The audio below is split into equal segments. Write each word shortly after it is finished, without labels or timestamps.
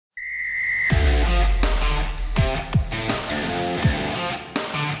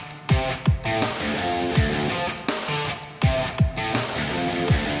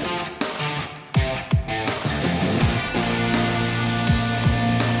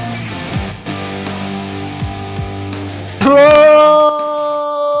Hello,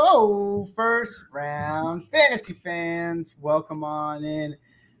 first round fantasy fans. Welcome on in.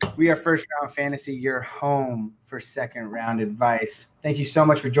 We are First Round Fantasy, your home for second round advice. Thank you so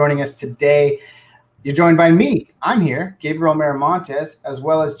much for joining us today. You're joined by me. I'm here, Gabriel Miramontes, as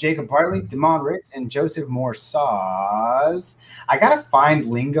well as Jacob Bartley, Damon Ritz, and Joseph Morsaz. I got to find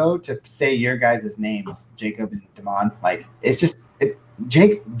lingo to say your guys' names, Jacob and Damon. Like, it's just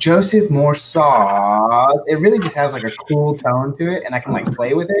Joseph Morsaz. It really just has like a cool tone to it, and I can like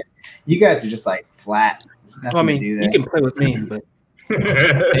play with it. You guys are just like flat. There's nothing to do there. You can play with me, but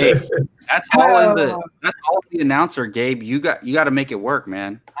hey, that's all the announcer, Gabe. You got to make it work,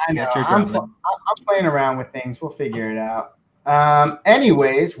 man. I know. I'm playing around with things. We'll figure it out.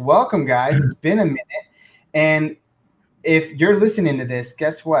 Anyways, welcome, guys. It's been a minute, and if you're listening to this,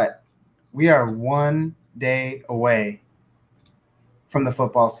 guess what? We are 1 day away from the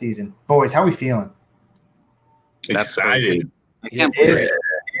football season. Boys, how are we feeling? Excited.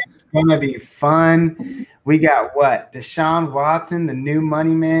 It's going to be fun. We got what? Deshaun Watson, the new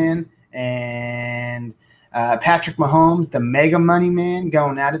money man, and Patrick Mahomes, the mega money man,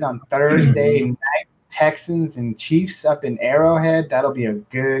 going at it on Thursday night. Texans and Chiefs up in Arrowhead. That'll be a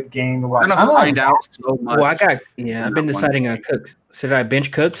good game to watch. I'm gonna find out so much. Well, I've been deciding Cooks. Should I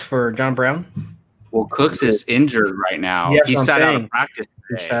bench Cooks for John Brown? Well, Cooks is injured right now. Yeah, he's sat out of practice.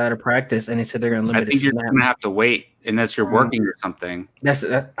 He's sat out of practice, and he said they're going to limit. I think you're going to have to wait unless you're working or something.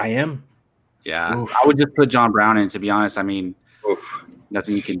 I am. Yeah, oof. I would just put John Brown in. To be honest, I mean,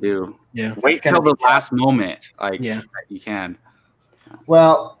 nothing you can do. Yeah, wait till the last moment. You can.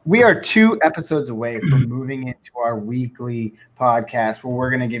 Well, we are 2 episodes away from moving into our weekly podcast where we're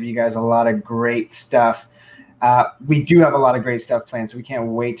going to give you guys a lot of great stuff. We do have a lot of great stuff planned, so we can't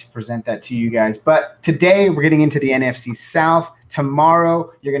wait to present that to you guys. But today we're getting into the NFC South.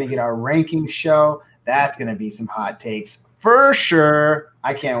 Tomorrow you're going to get our ranking show. That's going to be some hot takes for sure.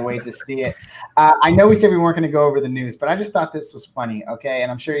 I can't wait to see it. I know we said we weren't going to go over the news, but I just thought this was funny, okay?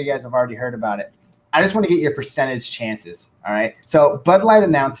 And I'm sure you guys have already heard about it. I just want to get your percentage chances, all right? So Bud Light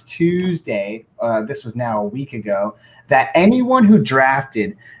announced Tuesday, this was now a week ago, that anyone who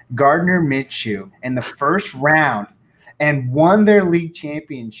drafted Gardner Minshew in the first round and won their league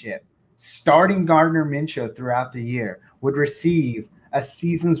championship, starting Gardner Minshew throughout the year, would receive a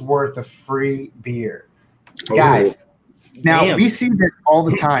season's worth of free beer. Oh. Guys, now we see this all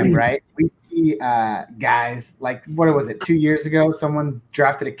the time, right? We see guys like, what was it, 2 years ago? Someone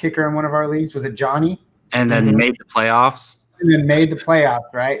drafted a kicker in one of our leagues. Was it Johnny? And then made the playoffs. And then made the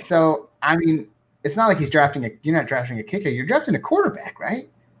playoffs, right? So, I mean, it's not like you're not drafting a kicker. You're drafting a quarterback, right?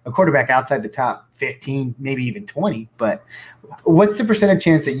 A quarterback outside the top 15, maybe even 20. But what's the percentage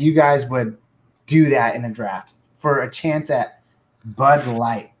chance that you guys would do that in a draft for a chance at Bud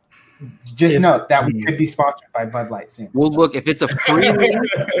Light? Just note that we could be sponsored by Bud Light soon. Well, look, if it's a free league,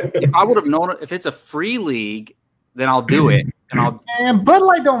 if I would have known if it's a free league, then I'll do it. And Bud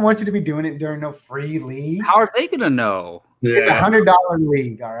Light don't want you to be doing it during no free league. How are they going to know? Yeah. It's $100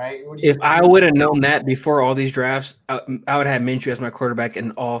 league, all right? If I would have known that before all these drafts, I would have Minshew as my quarterback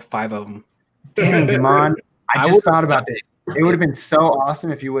in all 5 of them. Dang, Damon. I just thought about this. It would have been so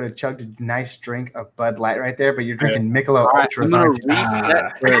awesome if you would have chugged a nice drink of Bud Light right there, but you're drinking Michelob Ultras. I'm going to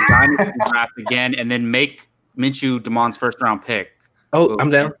reset for a dynasty draft again and then make Minshew Damon's first-round pick. Oh, I'm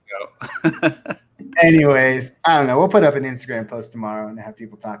down. Anyways, I don't know. We'll put up an Instagram post tomorrow and have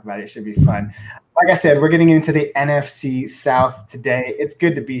people talk about it. It should be fun. Like I said, we're getting into the NFC South today. It's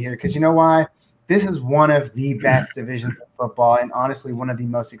good to be here because you know why? This is one of the best divisions of football and honestly one of the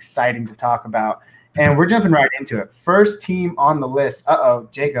most exciting to talk about. And we're jumping right into it. First team on the list.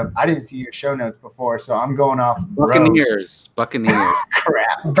 Jacob, I didn't see your show notes before, so I'm going off. Buccaneers.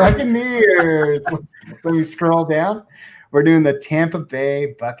 Crap. Buccaneers. Let me scroll down. We're doing the Tampa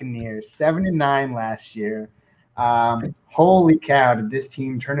Bay Buccaneers, 7-9 last year. Holy cow, did this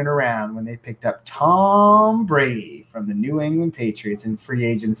team turn it around when they picked up Tom Brady from the New England Patriots in free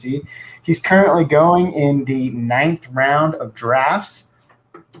agency. He's currently going in the 9th round of drafts.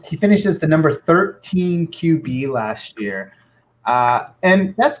 He finished as the number 13 QB last year.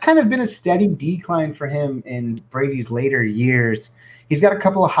 And that's kind of been a steady decline for him in Brady's later years. He's got a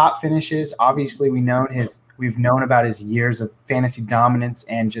couple of hot finishes. Obviously, we've known about his years of fantasy dominance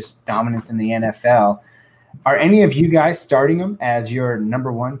and just dominance in the NFL. Are any of you guys starting him as your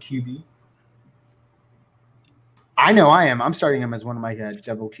number 1 QB? I know I am. I'm starting him as one of my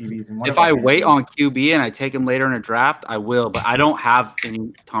double QBs. If I wait on QB and I take him later in a draft, I will. But I don't have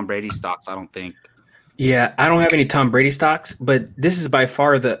any Tom Brady stocks, I don't think. Yeah, I don't have any Tom Brady stocks, but this is by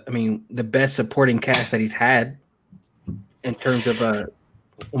far the best supporting cast that he's had in terms of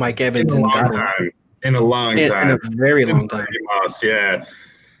Mike Evans and Godwin. in a long time. In a very long time. Moss, yeah.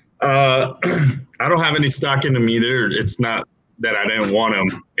 I don't have any stock in him either. It's not that I didn't want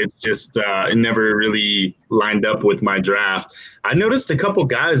him. It's just it never really lined up with my draft. I noticed a couple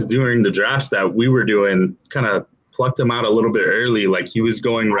guys during the drafts that we were doing kind of plucked him out a little bit early. Like he was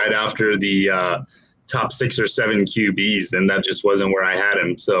going right after the top 6 or 7 QBs, and that just wasn't where I had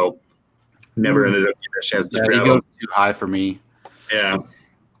him. So never ended up getting a chance to grab him. He goes too high for me. Yeah.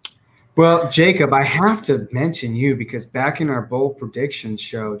 Well, Jacob, I have to mention you because back in our bold predictions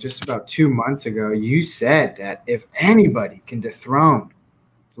show just about 2 months ago, you said that if anybody can dethrone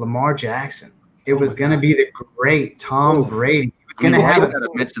Lamar Jackson, it was going to be the great Tom Brady. He was going to have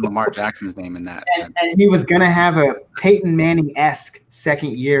mention Lamar Jackson's name in that. And he was going to have a Peyton Manning-esque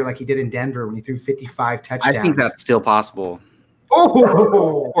second year like he did in Denver when he threw 55 touchdowns. I think that's still possible.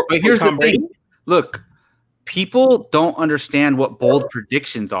 Oh, but here's the thing. Look, people don't understand what bold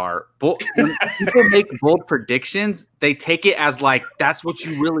predictions are. When people make bold predictions, they take it as like that's what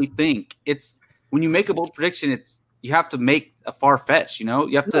you really think. It's when you make a bold prediction, you have to make a far-fetched, you know?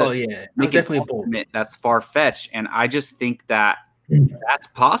 You have to make it ultimate that's far-fetched. And I just think that that's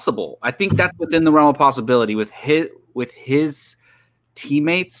possible. I think that's within the realm of possibility with his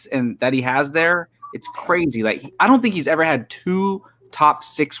teammates and that he has there. It's crazy. Like I don't think he's ever had 2 top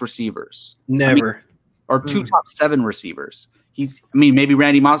 6 receivers. Never. Or 2 top 7 receivers. Maybe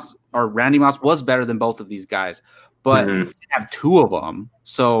Randy Moss was better than both of these guys, but he didn't have 2 of them.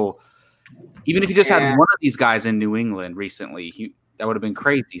 So even if he just had one of these guys in New England recently, that would have been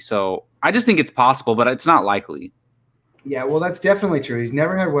crazy. So I just think it's possible, but it's not likely. Yeah, well, that's definitely true. He's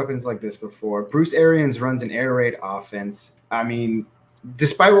never had weapons like this before. Bruce Arians runs an air raid offense. I mean,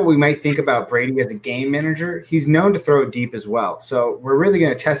 despite what we might think about Brady as a game manager, he's known to throw it deep as well. So we're really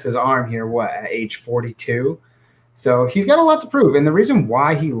going to test his arm here, at age 42? So he's got a lot to prove. And the reason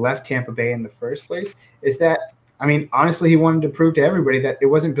why he left Tampa Bay in the first place is that, honestly, he wanted to prove to everybody that it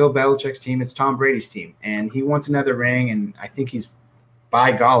wasn't Bill Belichick's team, it's Tom Brady's team. And he wants another ring, and I think he's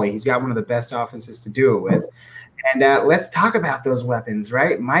got one of the best offenses to do it with. And let's talk about those weapons,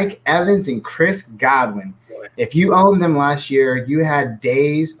 right? Mike Evans and Chris Godwin. If you owned them last year, you had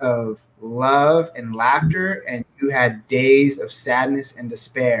days of love and laughter, and you had days of sadness and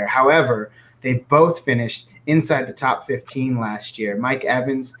despair. However, they both finished inside the top 15 last year. Mike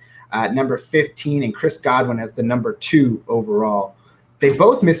Evans, number 15, and Chris Godwin as the number 2 overall. They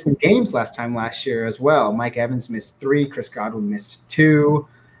both missed some games last year as well. Mike Evans missed 3, Chris Godwin missed 2.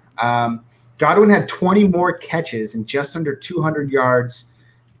 Godwin had 20 more catches and just under 200 yards.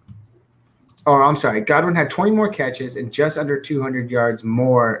 Godwin had 20 more catches and just under 200 yards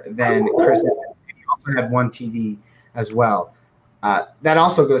more than Chris Evans. He also had 1 TD as well. That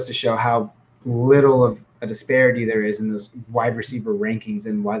also goes to show how little of a disparity there is in those wide receiver rankings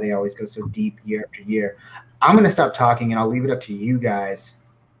and why they always go so deep year after year. I'm going to stop talking, and I'll leave it up to you guys.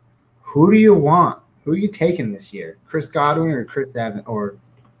 Who do you want? Who are you taking this year? Chris Godwin or Chris Evans? Or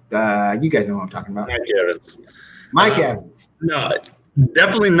you guys know what I'm talking about. Mike Evans. Mike Evans. No,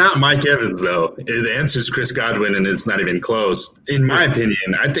 definitely not Mike Evans, though. The answer is Chris Godwin, and it's not even close. In my opinion,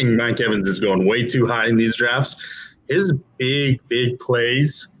 I think Mike Evans is going way too high in these drafts. His big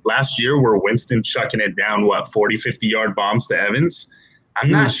plays last year were Winston chucking it down, 40, 50-yard bombs to Evans. I'm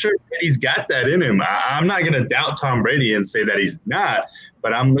not sure that he's got that in him. I'm not going to doubt Tom Brady and say that he's not,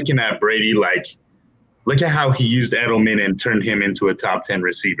 but I'm looking at Brady like, look at how he used Edelman and turned him into a top 10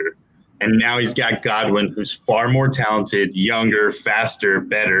 receiver. And now he's got Godwin, who's far more talented, younger, faster,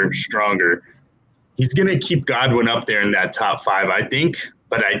 better, stronger. He's going to keep Godwin up there in that top 5, I think,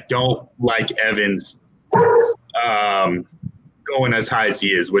 but I don't like Evans going as high as he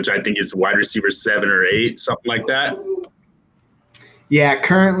is, which I think is wide receiver 7 or 8, something like that. Yeah,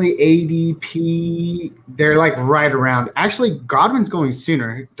 currently ADP, they're like right around. Actually, Godwin's going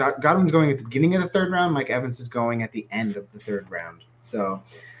sooner. Godwin's going at the beginning of the 3rd round. Mike Evans is going at the end of the 3rd round. So,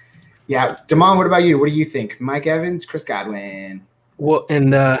 yeah. Damon, what about you? What do you think? Mike Evans, Chris Godwin? Well,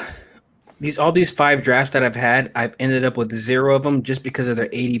 and all these 5 drafts that I've had, I've ended up with 0 of them just because of their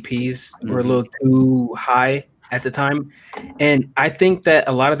ADPs were a little too high at the time. And I think that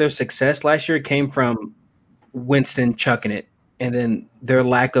a lot of their success last year came from Winston chucking it, and then their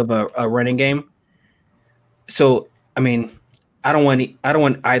lack of a running game. So, I don't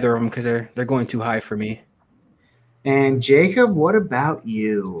want either of them because they're going too high for me. And Jacob, what about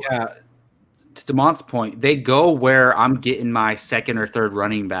you? Yeah, to Damont's point, they go where I'm getting my 2nd or 3rd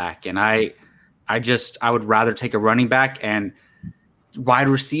running back, and I would rather take a running back and wide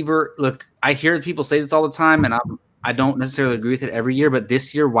receiver. Look, I hear people say this all the time, and I don't necessarily agree with it every year, but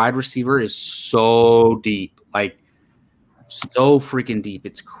this year wide receiver is so deep. Like, so freaking deep.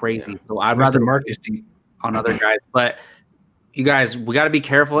 It's crazy. So I'd rather Marcus deep on other guys. But you guys, we got to be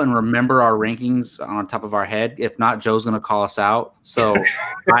careful and remember our rankings on top of our head. If not, Joe's going to call us out. So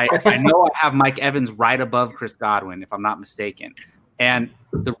I know I have Mike Evans right above Chris Godwin, if I'm not mistaken. And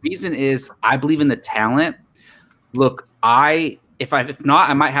the reason is I believe in the talent. Look, if not,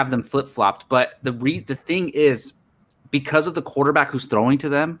 I might have them flip-flopped. But the thing is, because of the quarterback who's throwing to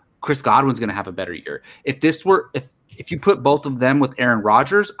them, Chris Godwin's going to have a better year. If you put both of them with Aaron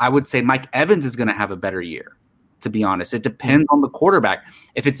Rodgers, I would say Mike Evans is going to have a better year. To be honest, it depends on the quarterback.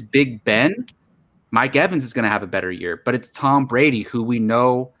 If it's Big Ben, Mike Evans is going to have a better year. But it's Tom Brady, who we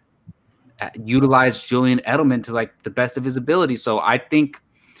know utilized Julian Edelman to like the best of his ability. So I think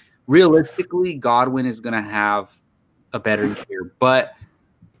realistically, Godwin is going to have a better year. But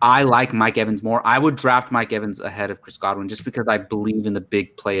I like Mike Evans more. I would draft Mike Evans ahead of Chris Godwin just because I believe in the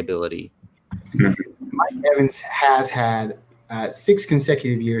big playability. Mike Evans has had 6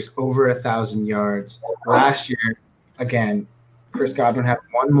 consecutive years over 1,000 yards. Last year, again, Chris Godwin had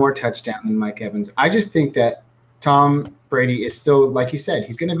 1 more touchdown than Mike Evans. I just think that Tom Brady is still, like you said,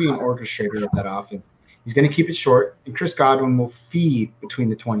 he's going to be an orchestrator of that offense. He's going to keep it short, and Chris Godwin will feed between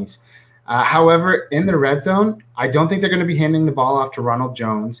the 20s. However, in the red zone, I don't think they're going to be handing the ball off to Ronald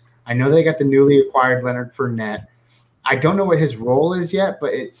Jones. I know they got the newly acquired Leonard Fournette. I don't know what his role is yet,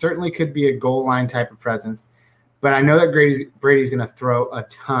 but it certainly could be a goal line type of presence. But I know that Brady's going to throw a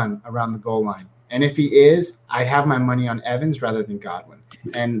ton around the goal line. And if he is, I'd have my money on Evans rather than Godwin.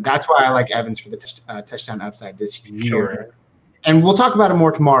 And that's why I like Evans for the touchdown upside this year. Sure. And we'll talk about it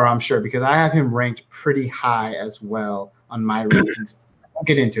more tomorrow, I'm sure, because I have him ranked pretty high as well on my rankings. I won't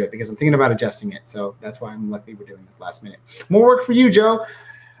get into it because I'm thinking about adjusting it. So that's why I'm lucky we're doing this last minute. More work for you, Joe.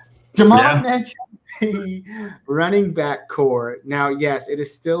 Damon mentioned the running back core. Now, yes, it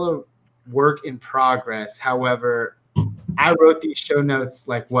is still a work in progress. However, I wrote these show notes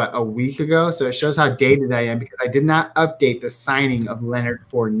a week ago, so it shows how dated I am because I did not update the signing of Leonard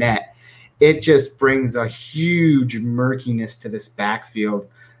Fournette. It just brings a huge murkiness to this backfield.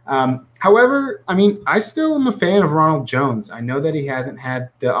 However, I mean, I still am a fan of Ronald Jones. I know that he hasn't had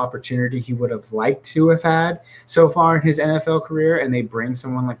the opportunity he would have liked to have had so far in his NFL career, and they bring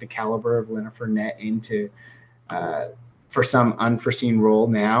someone like the caliber of Leonard Fournette into for some unforeseen role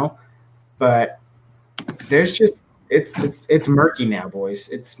now. But there's just it's murky now, boys.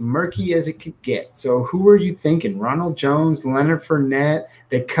 It's murky as it could get. So who are you thinking? Ronald Jones, Leonard Fournette.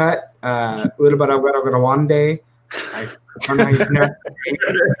 They cut Udabarawande. I don't know how you pronounce it.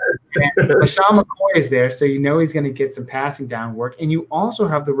 LaShawn McCoy is there, so you know he's going to get some passing down work. And you also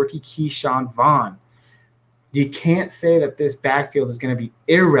have the rookie Keyshawn Vaughn. You can't say that this backfield is going to be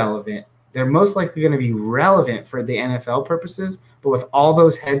irrelevant. They're most likely going to be relevant for the NFL purposes, but with all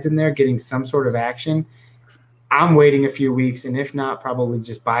those heads in there getting some sort of action, I'm waiting a few weeks, and if not, probably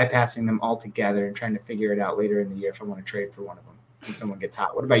just bypassing them altogether and trying to figure it out later in the year if I want to trade for one of them when someone gets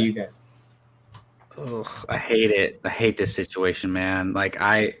hot. What about you guys? Ugh, I hate it. I hate this situation, man. Like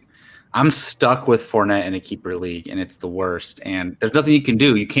I'm stuck with Fournette in a keeper league, and it's the worst. And there's nothing you can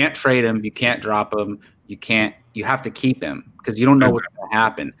do. You can't trade him. You can't drop him. You have to keep him because you don't know what's going to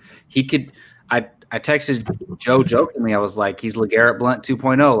happen. He could. I texted Joe jokingly. I was like, he's LeGarrette Blount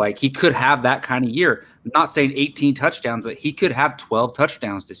 2.0. Like he could have that kind of year. I'm not saying 18 touchdowns, but he could have 12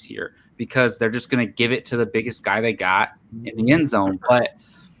 touchdowns this year because they're just going to give it to the biggest guy they got in the end zone. But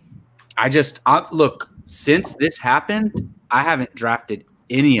look, since this happened, I haven't drafted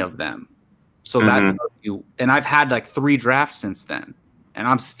any of them. So that and I've had like 3 drafts since then, and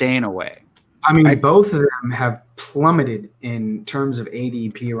I'm staying away. I mean, both of them have plummeted in terms of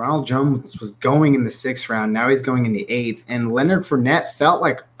ADP. Ronald Jones was going in the 6th round. Now he's going in the 8th. And Leonard Fournette felt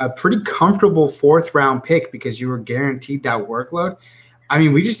like a pretty comfortable 4th round pick because you were guaranteed that workload. I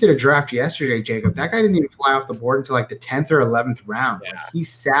mean, we just did a draft yesterday, Jacob. That guy didn't even fly off the board until like the 10th or 11th round. Yeah. Like, he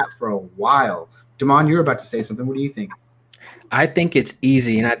sat for a while. Damon, you were about to say something. What do you think? I think it's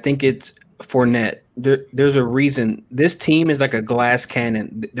easy, and I think it's Fournette. There's a reason. This team is like a glass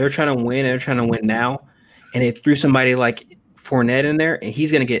cannon. They're trying to win, and they're trying to win now. And they threw somebody like Fournette in there, and he's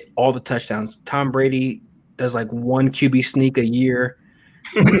going to get all the touchdowns. Tom Brady does like 1 QB sneak a year.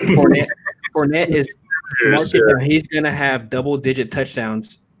 Fournette is he's going to have double-digit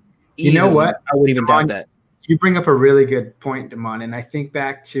touchdowns. Easily. You know what? I wouldn't even doubt that. You bring up a really good point, Damon, and I think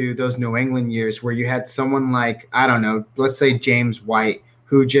back to those New England years where you had someone like, I don't know, let's say James White,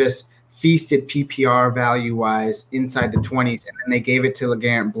 who just feasted PPR value-wise inside the 20s, and then they gave it to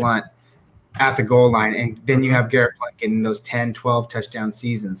LeGarrette Blount at the goal line, and then you have Garrett Blount getting those 10, 12 touchdown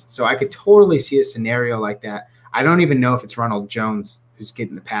seasons. So I could totally see a scenario like that. I don't even know if it's Ronald Jones who's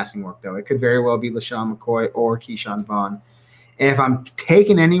getting the passing work, though. It could very well be LaShawn McCoy or Keyshawn Vaughn. If I'm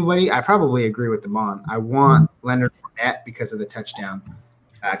taking anybody, I probably agree with Damon. I want Leonard Fournette because of the touchdown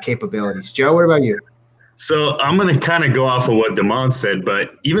capabilities. Joe, what about you? So I'm going to kind of go off of what Damon said,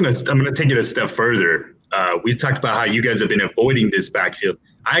 but I'm going to take it a step further. We talked about how you guys have been avoiding this backfield.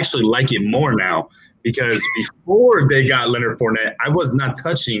 I actually like it more now because before they got Leonard Fournette, I was not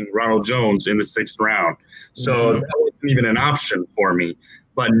touching Ronald Jones in the 6th round. So that wasn't even an option for me.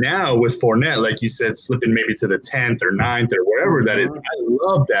 But now with Fournette, like you said, slipping maybe to the 10th or 9th or wherever that is, I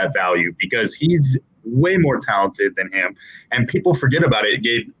love that value because he's way more talented than him. And people forget about it.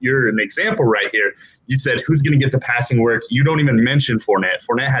 Gabe, you're an example right here. You said, who's going to get the passing work? You don't even mention Fournette.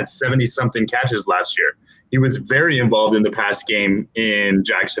 Fournette had 70-something catches last year. He was very involved in the pass game in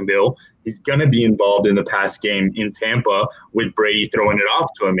Jacksonville. He's going to be involved in the pass game in Tampa with Brady throwing it off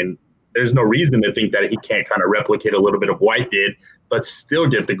to him. And there's no reason to think that he can't kind of replicate a little bit of White did, but still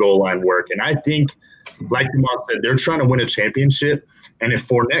get the goal line work. And I think, like Jamal said, they're trying to win a championship. And if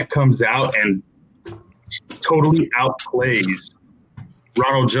Fournette comes out and totally outplays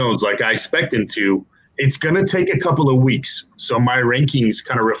Ronald Jones like I expect him to, it's going to take a couple of weeks. So my rankings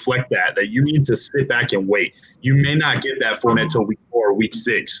kind of reflect that you need to sit back and wait. You may not get that Fournette till week 4 or week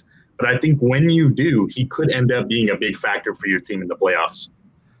 6. But I think when you do, he could end up being a big factor for your team in the playoffs.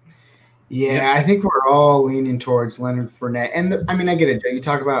 Yeah, I think we're all leaning towards Leonard Fournette. And I get it,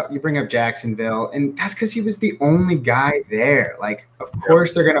 Joe. You bring up Jacksonville, and that's because he was the only guy there. Like, of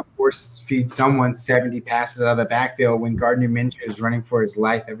course, they're going to force feed someone 70 passes out of the backfield when Gardner Minshew is running for his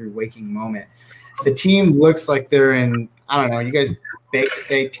life every waking moment. The team looks like they're in, I don't know, you guys big to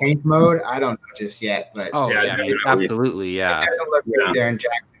say tank mode? I don't know just yet. But absolutely, yeah. It doesn't look good there in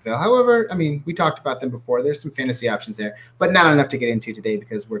Jacksonville. However, we talked about them before. There's some fantasy options there, but not enough to get into today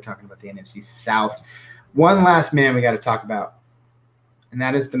because we're talking about the NFC South. One last man we got to talk about, and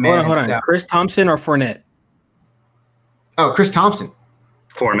that is the man himself. Hold on. Chris Thompson or Fournette? Oh, Chris Thompson.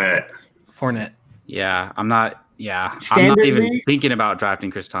 Fournette. Yeah, I'm not even thinking about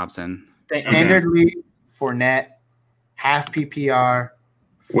drafting Chris Thompson. Standard league, Fournette, half PPR.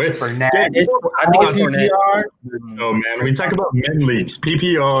 With Fournette. I think it's PPR. Oh man, we talk about men leagues,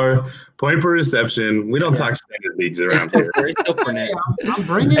 PPR, point per reception. We don't talk standard leagues around here. It's still Fournette. I'm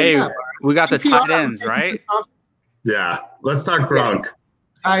bringing it up. We got the tight ends, right? Yeah, let's talk Gronk.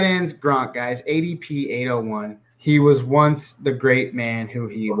 Tight ends, Gronk, guys. ADP 801. He was once the great man who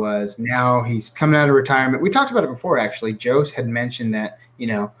he was. Now he's coming out of retirement. We talked about it before, actually. Joe had mentioned that,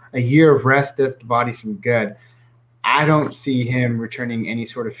 a year of rest does the body some good. I don't see him returning any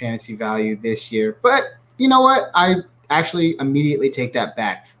sort of fantasy value this year. But you know what? I actually immediately take that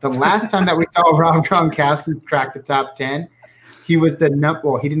back. The last time that we saw Rob Gronkowski crack the top 10, he was he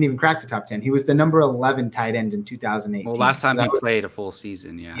didn't even crack the top 10. He was the number 11 tight end in 2018. Well, last time he played a full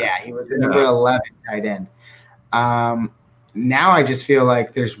season, yeah. Yeah, he was the number 11 tight end. Now I just feel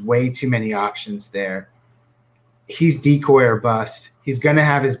like there's way too many options there. He's decoy or bust. He's going to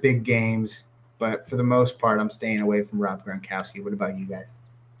have his big games, but for the most part, I'm staying away from Rob Gronkowski. What about you guys?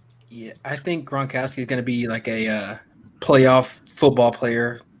 Yeah, I think Gronkowski is going to be like a playoff football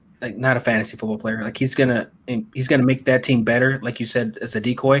player, like not a fantasy football player. Like he's gonna make that team better, like you said, as a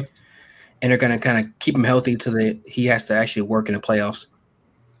decoy, and they're going to kind of keep him healthy till he has to actually work in the playoffs.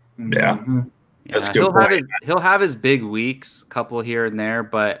 Yeah. Mm-hmm. That's a good point. He'll have his big weeks, a couple here and there,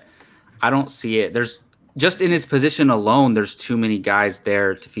 but I don't see it. There's just in his position alone, there's too many guys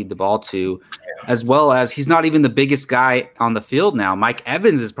there to feed the ball to, as well as he's not even the biggest guy on the field now. Mike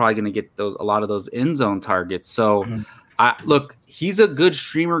Evans is probably going to get a lot of those end zone targets. So, look, he's a good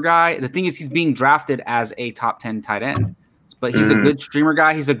streamer guy. The thing is, he's being drafted as a top 10 tight end, but he's a good streamer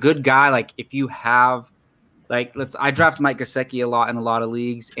guy. He's a good guy. Like if you have, I draft Mike Gesicki a lot in a lot of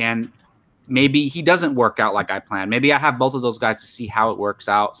leagues, and maybe he doesn't work out like I planned. Maybe I have both of those guys to see how it works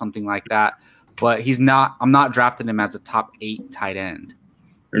out, something like that. But I'm not drafting him as a top 8 tight end.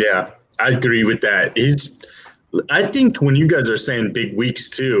 Yeah, I agree with that. I think when you guys are saying big weeks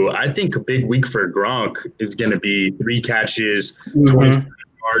too, I think a big week for Gronk is going to be 3 catches, 20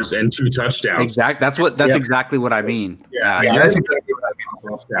 yards, and 2 touchdowns. Exactly. That's exactly what I mean. Yeah, that's exactly what I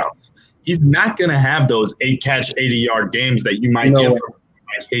mean. Touchdowns. He's not going to have those 8-catch, 80-yard games that you might get from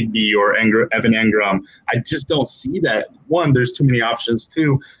like Higbee or Evan Engram. I just don't see that. One, there's too many options.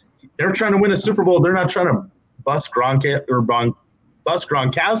 2, they're trying to win a Super Bowl. They're not trying to bust Gronkowski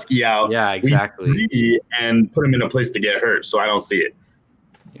out. Yeah, exactly. And put him in a place to get hurt. So I don't see it.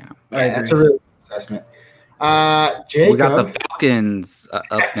 Yeah, that's a really good assessment. Jacob, we got the Falcons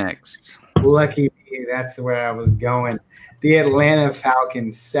up next. Lucky me, that's where I was going. The Atlanta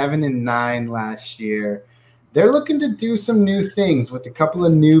Falcons, 7-9 last year. they're looking to do some new things with a couple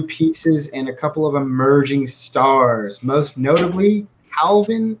of new pieces and a couple of emerging stars, most notably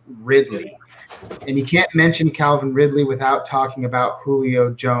Calvin Ridley. And you can't mention Calvin Ridley without talking about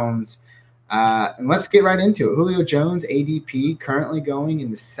Julio Jones. And let's get right into it. Julio Jones, ADP, currently going in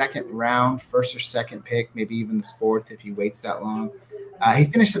the second round, first or second pick, maybe even the fourth if he waits that long. He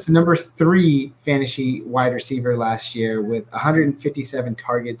finished as the number 3 fantasy wide receiver last year with 157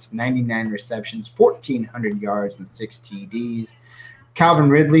 targets, 99 receptions, 1,400 yards, and 6 TDs.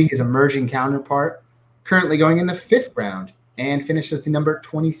 Calvin Ridley, his emerging counterpart, currently going in the 5th round and finished as the number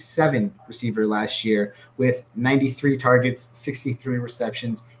 27 receiver last year with 93 targets, 63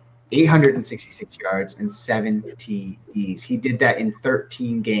 receptions, 866 yards, and 7 TDs. He did that in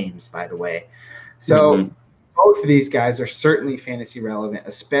 13 games, by the way. So both of these guys are certainly fantasy relevant,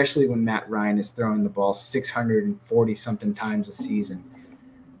 especially when Matt Ryan is throwing the ball 640-something times a season.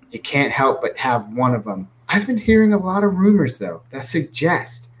 You can't help but have one of them. I've been hearing a lot of rumors, though, that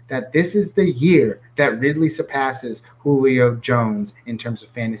suggest that this is the year that Ridley surpasses Julio Jones in terms of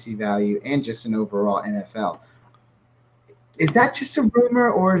fantasy value and just an overall NFL. Is that just a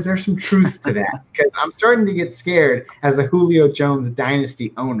rumor, or is there some truth to that? Because I'm starting to get scared as a Julio Jones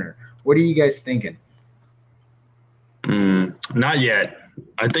dynasty owner. What are you guys thinking? Not yet.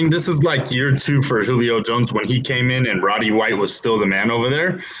 I think this is like year 2 for Julio Jones when he came in and Roddy White was still the man over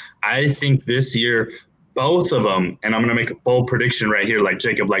there. I think this year, both of them, and I'm going to make a bold prediction right here like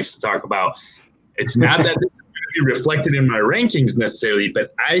Jacob likes to talk about. It's not that this is going to be reflected in my rankings necessarily,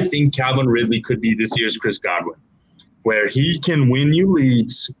 but I think Calvin Ridley could be this year's Chris Godwin, where he can win you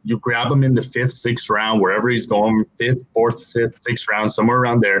leagues. You grab him in the 5th, 6th round, wherever he's going, 5th, 4th, 5th, 6th round, somewhere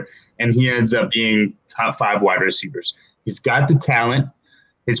around there, and he ends up being top 5 wide receivers. He's got the talent.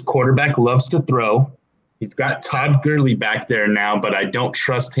 His quarterback loves to throw. He's got Todd Gurley back there now, but I don't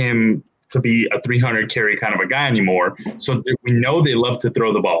trust him to be a 300-carry kind of a guy anymore. So we know they love to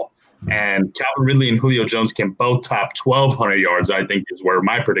throw the ball. And Calvin Ridley and Julio Jones can both top 1,200 yards, I think is where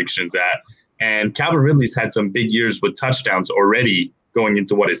my prediction's at. And Calvin Ridley's had some big years with touchdowns already going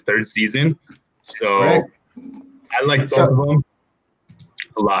into, his 3rd season. So I like both of them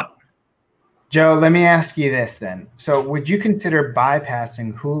a lot. Joe, let me ask you this then. So would you consider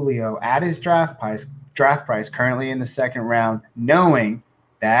bypassing Julio at his draft price currently in the 2nd round, knowing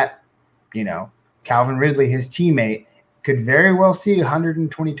that, Calvin Ridley, his teammate, could very well see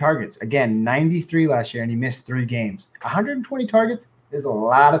 120 targets. Again, 93 last year, and he missed 3 games. 120 targets is a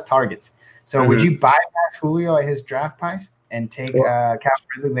lot of targets. So would you bypass Julio at his draft price and take Calvin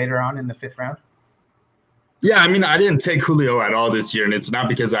Ridley later on in the 5th round? Yeah, I mean, I didn't take Julio at all this year, and it's not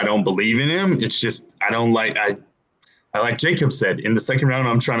because I don't believe in him. It's just I don't like – I like Jacob said, in the 2nd round,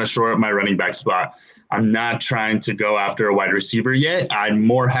 I'm trying to shore up my running back spot. I'm not trying to go after a wide receiver yet. I'm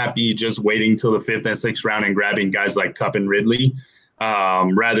more happy just waiting till the 5th and 6th round and grabbing guys like Kupp and Ridley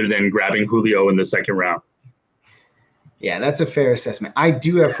rather than grabbing Julio in the 2nd round. Yeah, that's a fair assessment. I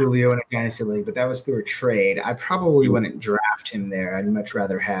do have Julio in a dynasty league, but that was through a trade. I probably wouldn't draft him there. I'd much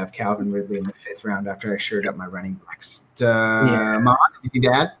rather have Calvin Ridley in the 5th round after I shored up my running backs. Mon, anything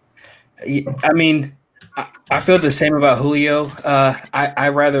to add? I mean, I feel the same about Julio. I'd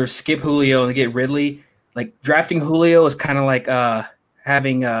rather skip Julio and get Ridley. Like, drafting Julio is kind of like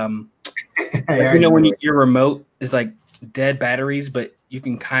having when your remote is like dead batteries, but you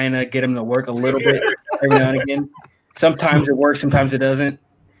can kind of get them to work a little bit every now and again. Sometimes it works, sometimes it doesn't.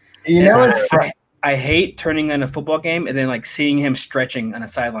 I hate turning on a football game and then like seeing him stretching on a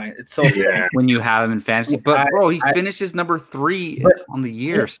sideline. It's so when you have him in fantasy. But bro, he finishes number 3 on the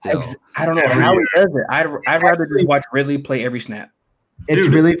year still. I don't know how he does it. I'd rather just watch Ridley play every snap. It's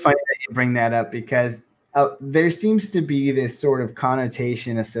really funny that you bring that up because there seems to be this sort of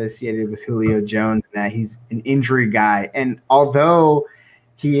connotation associated with Julio Jones and that he's an injury guy. And although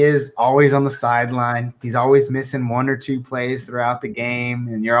he is always on the sideline, he's always missing 1 or 2 plays throughout the game,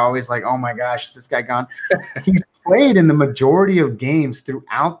 and you're always like, oh, my gosh, is this guy gone? He's played in the majority of games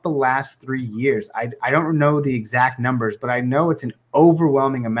throughout the last 3 years. I don't know the exact numbers, but I know it's an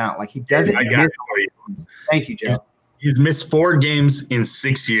overwhelming amount. Like, he doesn't miss. Thank you, Joe. He's missed 4 games in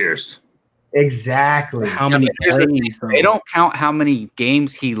 6 years. Exactly. How many games? They don't count how many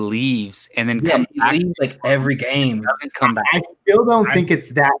games he leaves and then come back. He leaves like every game. Doesn't come back. I still don't think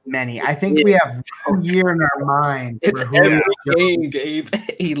it's that many. I think we have 1 year in our mind. It's every game, Gabe.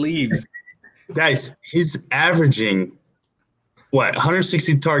 He leaves. Guys, he's averaging,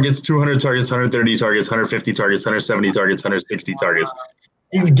 160 targets, 200 targets, 130 targets, 150 targets, 170 targets, 160 targets.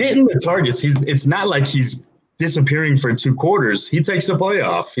 He's getting the targets. It's not like he's disappearing for 2 quarters. He takes a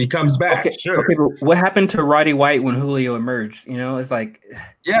playoff. He comes back. Okay, Sure. okay, but what happened to Roddy White when Julio emerged? You know, it's like,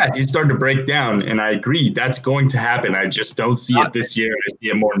 Yeah, he's starting to break down, and I agree. That's going to happen. I just don't see it this year. I see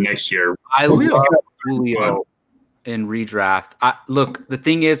it more next year. I Julio's love got Julio in redraft. Look, the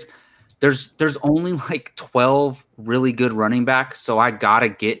thing is, there's only like 12 really good running backs, so I gotta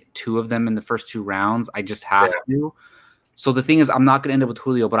get 2 of them in the first 2 rounds. I just have to. So the thing is, I'm not gonna end up with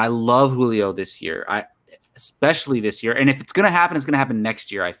Julio, but I love Julio this year. Especially this year, and if it's gonna happen, it's gonna happen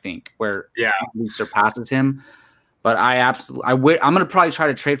next year. I think where he surpasses him. But I'm gonna probably try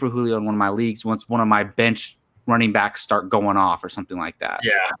to trade for Julio in one of my leagues once one of my bench running backs start going off or something like that.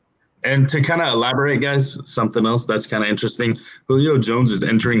 Yeah. And to kind of elaborate, guys, something else that's kind of interesting. Julio Jones is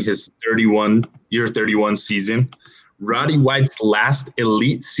entering his 31 season. Roddy White's last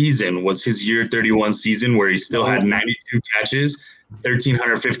elite season was his year 31 season, where he still had 92 catches,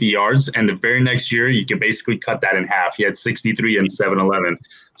 1,350 yards. And the very next year, you can basically cut that in half. He had 63 and 711.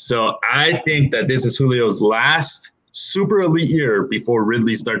 So I think that this is Julio's last super elite year before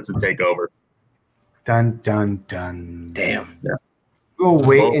Ridley starts to take over. Dun, dun, dun. Damn. Yeah. We'll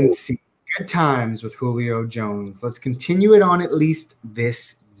wait and see. Good times with Julio Jones. Let's continue it on at least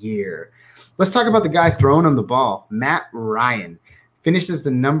this year. Let's talk about the guy throwing on the ball. Matt Ryan finished as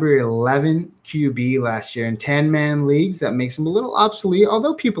the number 11 QB last year in 10-man leagues. That makes him a little obsolete,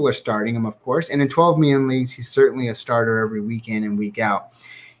 although people are starting him, of course. And in 12-man leagues, he's certainly a starter every week in and week out.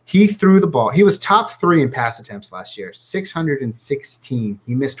 He threw the ball. He was top 3 in pass attempts last year, 616.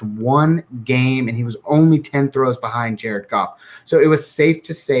 He missed 1 game, and he was only 10 throws behind Jared Goff. So it was safe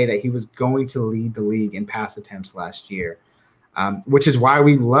to say that he was going to lead the league in pass attempts last year, which is why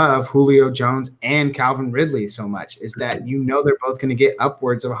we love Julio Jones and Calvin Ridley so much, is that you know they're both going to get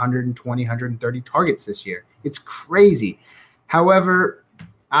upwards of 120, 130 targets this year. It's crazy. However,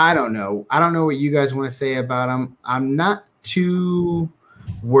 I don't know. I don't know what you guys want to say about him. I'm not too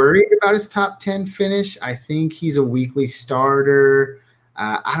worried about his top 10 finish. I think he's a weekly starter.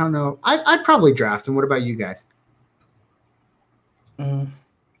 I don't know. I'd probably draft him. What about you guys? I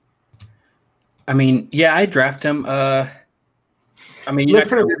mean, yeah, I draft him. I mean, you're not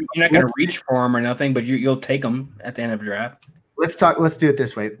going to reach for him or nothing, but you'll take him at the end of the draft. Let's do it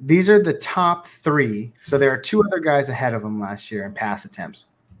this way. These are the top 3. So there are 2 other guys ahead of him last year in pass attempts.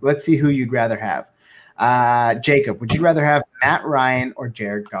 Let's see who you'd rather have. Jacob, would you rather have Matt Ryan or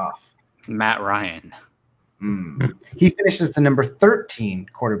Jared Goff? Matt Ryan. He finished as the number 13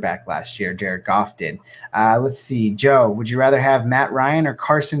 quarterback last year. Jared Goff did. Let's see. Joe, would you rather have Matt Ryan or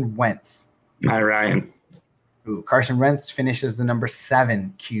Carson Wentz? Matt Ryan. Ooh, Carson Wentz finished as the number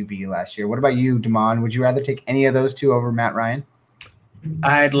 7 QB last year. What about you, Damon? Would you rather take any of those 2 over Matt Ryan?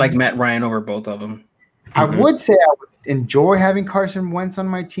 I'd like Matt Ryan over both of them. I would say I would enjoy having Carson Wentz on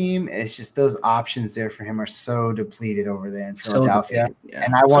my team. It's just those options there for him are so depleted over there in Philadelphia.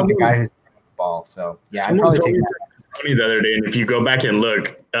 And I want the guy who's throwing the ball. So, yeah, I'd probably take that. Funny the other day, and if you go back and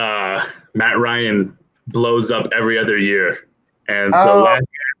look, Matt Ryan blows up every other year. And so last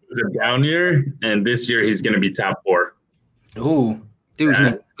year was a down year, and this year he's going to be top 4. Ooh. Dude,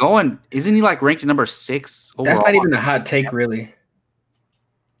 he's going – isn't he like ranked number 6 overall? That's not even a hot take, really.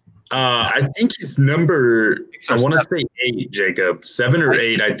 I think he's number, I want to say 8, Jacob. 7 or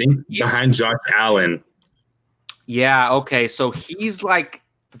 8, I think, behind Josh Allen. Yeah, okay. So he's like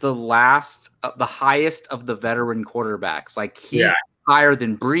the highest of the veteran quarterbacks. Like he's higher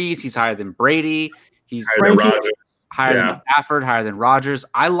than Breeze. He's higher than Brady. He's higher than Rodgers. Higher than Stafford, higher than Rodgers.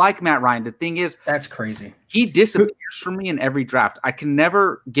 I like Matt Ryan. The thing is, that's crazy. He disappears from me in every draft. I can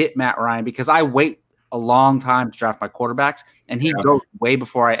never get Matt Ryan because I wait a long time to draft my quarterbacks, and he goes way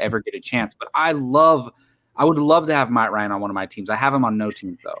before I ever get a chance. But I would love to have Matt Ryan on one of my teams. I have him on no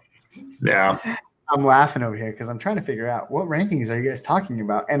teams though. Yeah. I'm laughing over here because I'm trying to figure out what rankings are you guys talking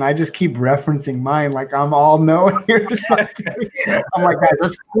about, and I just keep referencing mine like I'm all knowing. I'm like, guys,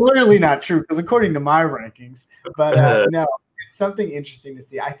 that's clearly not true because according to my rankings, but no, it's something interesting to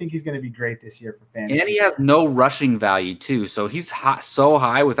see. I think he's going to be great this year for fantasy, and he has no rushing value too, so he's so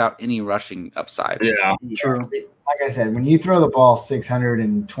high without any rushing upside. Yeah, true. Like I said, when you throw the ball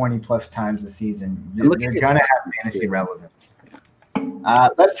 620 plus times a season, you're going to have fantasy relevance.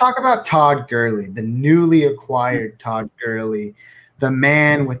 Let's talk about Todd Gurley, the newly acquired Todd Gurley, the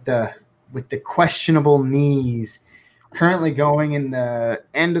man with the questionable knees, currently going in the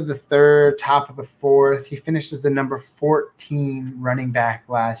end of the 3rd, top of the 4th. He finished as the number 14 running back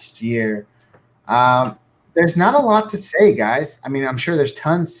last year. There's not a lot to say, guys. I mean, I'm sure there's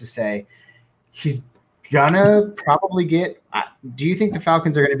tons to say. He's gonna probably get. Do you think the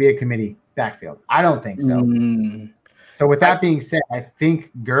Falcons are going to be a committee backfield? I don't think so. So with that being said, I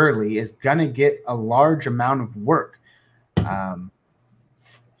think Gurley is going to get a large amount of work.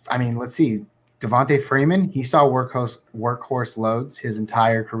 I mean, let's see. Devontae Freeman, he saw workhorse loads his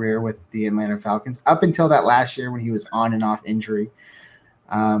entire career with the Atlanta Falcons up until that last year when he was on and off injury.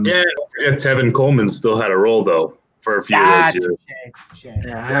 Tevin Coleman still had a role, though, for a few of those years.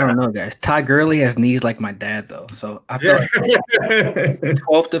 Yeah, I don't know, guys. Todd Gurley has knees like my dad, though. So I feel like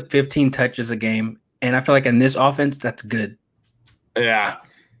 12 to 15 touches a game. And I feel like in this offense, that's good. Yeah,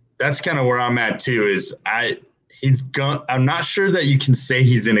 that's kind of where I'm at, too, I'm not sure that you can say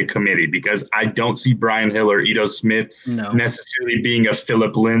he's in a committee because I don't see Brian Hill or Ito Smith necessarily being a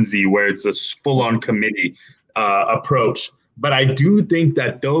Philip Lindsay where it's a full-on committee approach. But I do think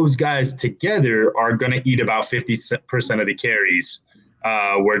that those guys together are going to eat about 50% of the carries,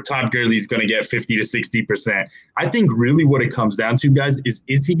 where Todd Gurley is going to get 50 to 60%. I think really what it comes down to, guys,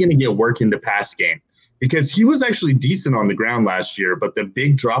 is he going to get work in the pass game? Because he was actually decent on the ground last year, but the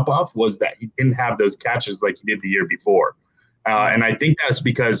big drop-off was that he didn't have those catches like he did the year before. And I think that's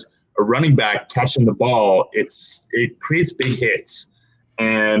because a running back catching the ball, it creates big hits.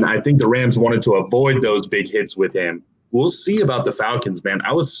 And I think the Rams wanted to avoid those big hits with him. We'll see about the Falcons, man.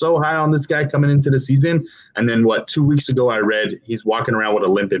 I was so high on this guy coming into the season. And then 2 weeks ago I read he's walking around with a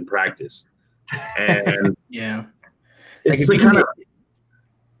limp in practice. And yeah. It's the kind of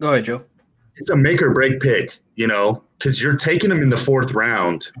 – Go ahead, Joe. It's a make or break pick, because you're taking him in the 4th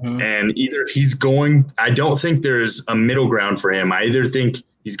round, and either he's going – I don't think there's a middle ground for him. I either think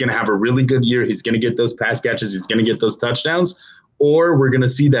he's going to have a really good year, he's going to get those pass catches, he's going to get those touchdowns, or we're going to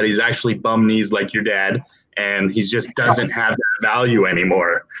see that he's actually bum knees like your dad, and he just doesn't have that value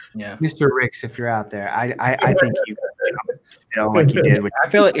anymore. Yeah, Mr. Ricks, if you're out there, I think you still like you did. I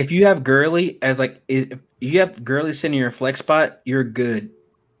feel like if you have Gurley if you have Gurley sitting in your flex spot, you're good.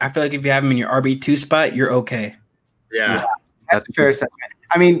 I feel like if you have him in your RB2 spot, you're okay. Yeah. That's a fair assessment.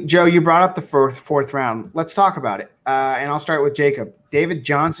 I mean, Joe, you brought up the fourth round. Let's talk about it. And I'll start with Jacob. David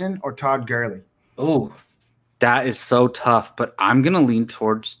Johnson or Todd Gurley? Oh, that is so tough, but I'm going to lean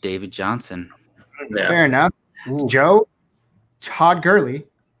towards David Johnson. Yeah. Fair enough. Ooh. Joe, Todd Gurley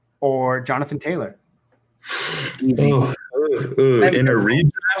or Jonathan Taylor? Easy. In a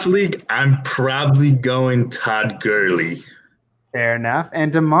redraft league, I'm probably going Todd Gurley. Fair enough.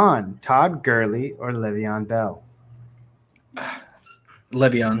 And Damon, Todd Gurley or Le'Veon Bell?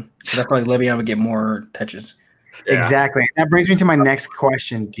 Le'Veon. So I feel like Le'Veon would get more touches. Yeah. Exactly. That brings me to my next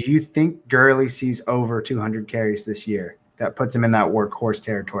question. Do you think Gurley sees over 200 carries this year? That puts him in that workhorse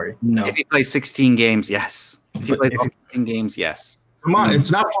territory. No. If he plays 16 games, yes. If he plays 16 games, yes. Come on,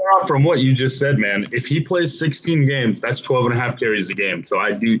 it's not far off from what you just said, man. If he plays 16 games, that's 12 and a half carries a game. So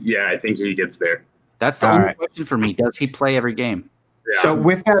I think he gets there. That's the only question for me. Does he play every game? Yeah. So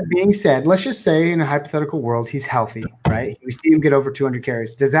with that being said, let's just say in a hypothetical world, he's healthy, right? We see him get over 200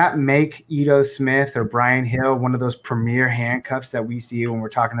 carries. Does that make Ito Smith or Brian Hill one of those premier handcuffs that we see when we're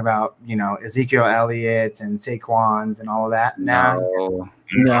talking about, Ezekiel Elliott's and Saquon's and all of that? No,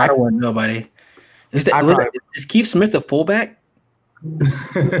 I don't want nobody. Is Keith Smith a fullback?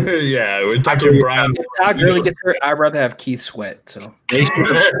 Yeah, we're talking Brian. If Todd really gets hurt, I'd rather have Keith Sweat. So they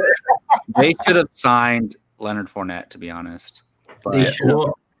should have signed Leonard Fournette, to be honest.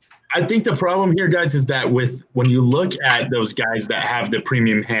 Well, I think the problem here, guys, is that when you look at those guys that have the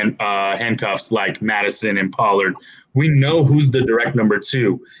premium handcuffs like Madison and Pollard, we know who's the direct number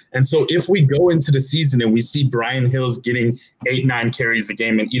 2. And so if we go into the season and we see Brian Hill's getting 8-9 carries a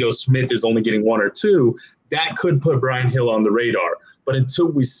game and Ito Smith is only getting 1 or 2, that could put Brian Hill on the radar. But until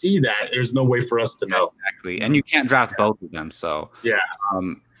we see that, there's no way for us to know. Exactly. And you can't draft both of them. So,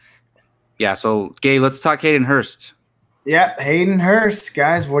 yeah. So, Gabe, let's talk Hayden Hurst. Yeah, Hayden Hurst,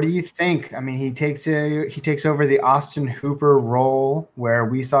 guys, what do you think? I mean, he takes over the Austin Hooper role where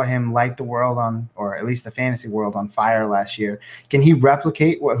we saw him light the world or at least the fantasy world on fire last year. Can he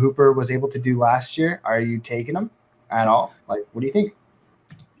replicate what Hooper was able to do last year? Are you taking him at all? Like, what do you think?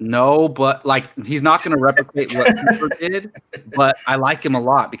 No, but he's not going to replicate what Hooper did. But I like him a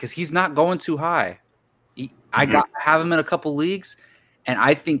lot because he's not going too high. I have him in a couple leagues, and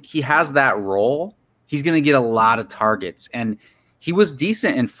I think he has that role. He's going to get a lot of targets, and he was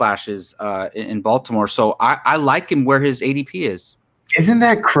decent in flashes in Baltimore. So I like him where his ADP is. Isn't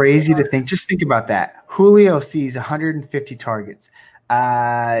that crazy to think? Just think about that. Julio sees 150 targets.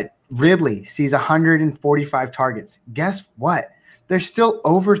 Ridley sees 145 targets. Guess what? There's still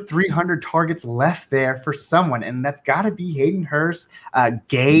over 300 targets left there for someone, and that's got to be Hayden Hurst,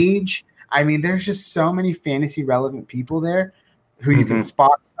 Gage. I mean, there's just so many fantasy relevant people there who you can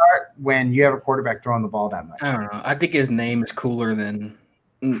spot start when you have a quarterback throwing the ball that much. I don't know. I think his name is cooler than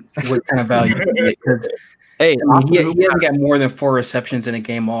what kind of value. Hey, I mean, he hasn't got more than 4 receptions in a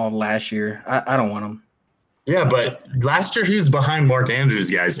game all of last year. I don't want him. Yeah, but last year he was behind Mark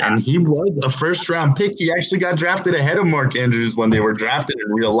Andrews, guys, and he was a first-round pick. He actually got drafted ahead of Mark Andrews when they were drafted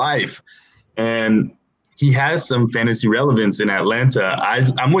in real life, and he has some fantasy relevance in Atlanta.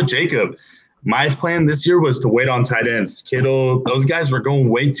 I'm with Jacob. My plan this year was to wait on tight ends. Kittle, those guys were going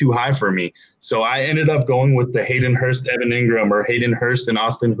way too high for me. So I ended up going with the Hayden Hurst, Evan Ingram, or Hayden Hurst and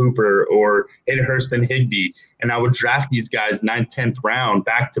Austin Hooper, or Hayden Hurst and Higbee. And I would draft these guys 9th, 10th round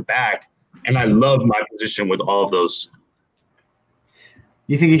back to back. And I love my position with all of those.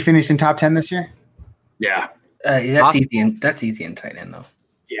 You think he finished in top 10 this year? Yeah. That's easy in tight end, though.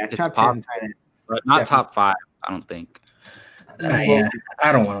 Yeah, It's top pop- 10 tight end. But not Definitely. top 5, I don't think. Yeah,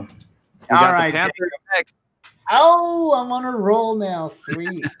 I don't want him. We All got the right, Panthers Jacob. next. Oh, I'm on a roll now.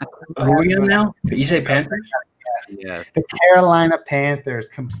 Sweet. Who are you now? You say Panthers? Yes. Yeah. The Carolina Panthers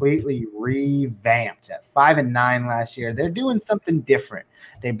completely revamped at 5-9 last year. They're doing something different.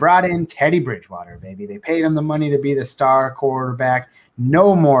 They brought in Teddy Bridgewater, baby. They paid him the money to be the star quarterback.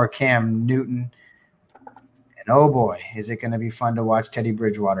 No more Cam Newton. And oh boy, is it going to be fun to watch Teddy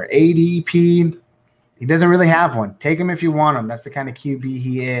Bridgewater. ADP, he doesn't really have one. Take him if you want him. That's the kind of QB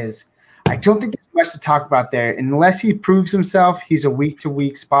he is. I don't think there's much to talk about there. Unless he proves himself, he's a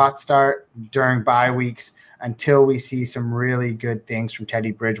week-to-week spot start during bye weeks until we see some really good things from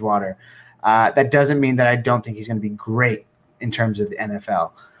Teddy Bridgewater. That doesn't mean that I don't think he's going to be great in terms of the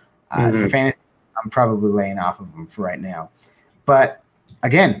NFL. For fantasy, I'm probably laying off of him for right now. But,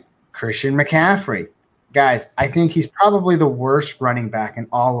 again, Christian McCaffrey. Guys, I think he's probably the worst running back in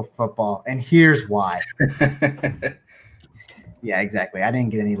all of football, and here's why. Yeah, exactly. I didn't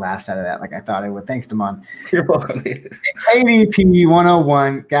get any laughs out of that like I thought I would. Thanks, Damon. You're welcome. ADP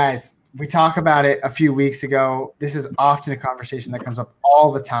 101. Guys, we talked about it a few weeks ago. This is often a conversation that comes up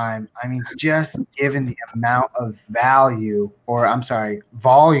all the time. I mean, just given the amount of volume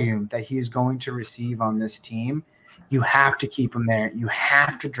that he is going to receive on this team, you have to keep him there. You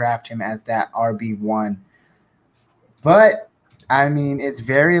have to draft him as that RB1. But, I mean, it's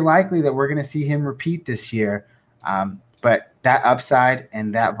very likely that we're going to see him repeat this year. But that upside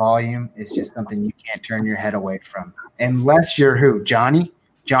and that volume is just something you can't turn your head away from. Unless you're who? Johnny?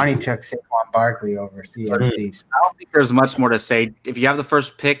 Johnny took Saquon Barkley over CMC. So I don't think there's much more to say. If you have the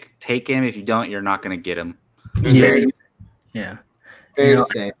first pick, take him. If you don't, you're not going to get him. Yeah. Yeah. fair to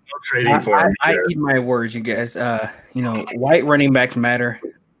say. No trading for him. I either. eat my words, you guys. White running backs matter.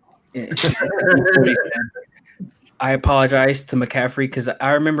 I apologize to McCaffrey because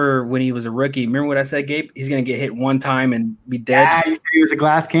I remember when he was a rookie. Remember what I said, Gabe? He's going to get hit one time and be dead. Yeah, you said he was a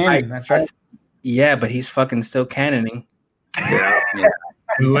glass cannon. That's right. Yeah, but he's fucking still cannoning. Yeah.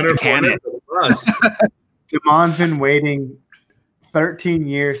 And Leonard Fournette is a bust. Damon's been waiting 13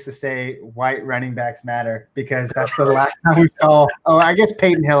 years to say white running backs matter because that's the last time we saw. Oh, I guess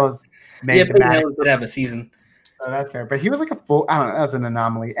Peyton Hills made the Peyton matter. Hills did have a season. So that's fair. But he was like a full – I don't know. That was an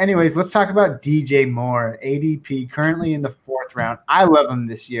anomaly. Anyways, let's talk about DJ Moore, ADP, currently in the 4th round. I love him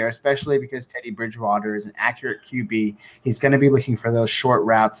this year, especially because Teddy Bridgewater is an accurate QB. He's going to be looking for those short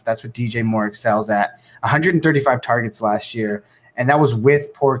routes. That's what DJ Moore excels at. 135 targets last year, and that was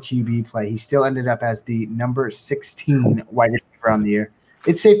with poor QB play. He still ended up as the number 16 wide receiver on the year.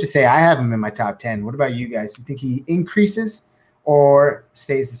 It's safe to say I have him in my top 10. What about you guys? Do you think he increases or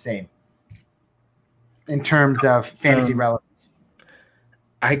stays the same in terms of fantasy relevance?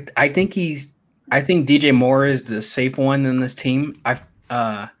 I think DJ Moore is the safe one in this team.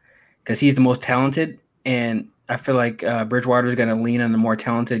 Because he's the most talented, and I feel like Bridgewater is going to lean on the more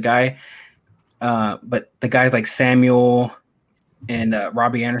talented guy. But the guys like Samuel and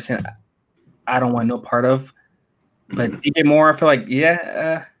Robbie Anderson, I don't want no part of. But DJ Moore, I feel like,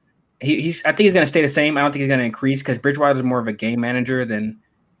 I think he's going to stay the same. I don't think he's going to increase because Bridgewater is more of a game manager than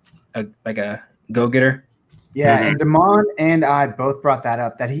a go-getter. Yeah, and Damon and I both brought that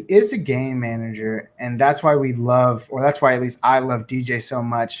up, that he is a game manager, and that's why that's why at least I love DJ so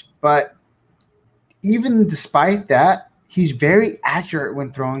much. But even despite that, he's very accurate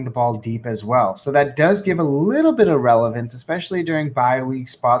when throwing the ball deep as well. So that does give a little bit of relevance, especially during bye week,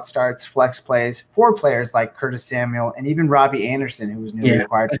 spot starts, flex plays for players like Curtis Samuel and even Robbie Anderson, who was newly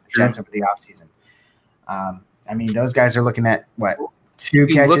acquired from the Jets over the offseason. I mean, those guys are looking at, what,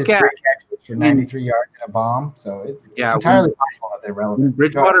 3 catches for 93 yards and a bomb. So it's entirely possible that they're relevant. When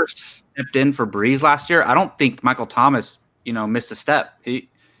Bridgewater stepped in for Breeze last year, I don't think Michael Thomas, missed a step. He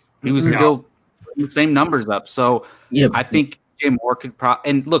was still putting the same numbers up. So I think DJ Moore could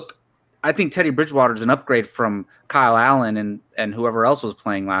and look, I think Teddy Bridgewater is an upgrade from Kyle Allen and whoever else was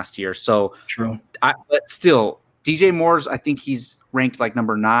playing last year. So true. But still, DJ Moore's, I think he's ranked like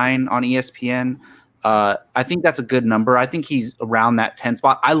number 9 on ESPN. I think that's a good number. I think he's around that 10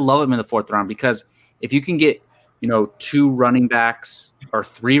 spot. I love him in the 4th round because if you can get, 2 running backs or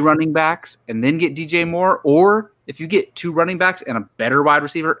 3 running backs and then get DJ Moore, or if you get 2 running backs and a better wide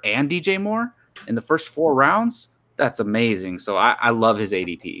receiver and DJ Moore in the first 4 rounds, that's amazing. So I love his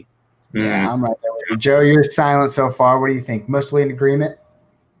ADP. Yeah, I'm right there with you. Joe, you're silent so far. What do you think? Mostly in agreement?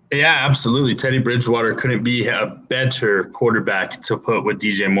 Yeah, absolutely. Teddy Bridgewater couldn't be a better quarterback to put with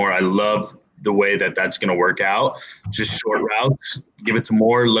DJ Moore. I love the way that that's going to work out. Just short routes, give it to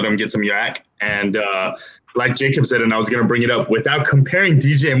Moore, let him get some yak. And like Jacob said, and I was going to bring it up, without comparing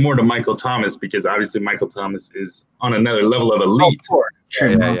DJ Moore to Michael Thomas, because obviously Michael Thomas is on another level of elite. Sure.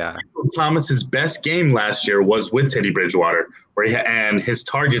 Yeah. Michael Thomas's best game last year was with Teddy Bridgewater, and his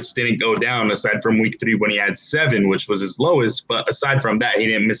targets didn't go down aside from week 3 when he had 7, which was his lowest. But aside from that, he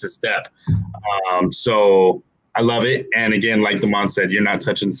didn't miss a step. So I love it. And again, like Damon said, you're not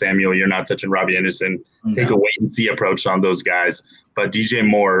touching Samuel. You're not touching Robbie Anderson. No. Take a wait-and-see approach on those guys. But DJ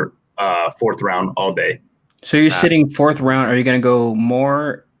Moore, 4th round all day. So you're sitting 4th round. Are you going to go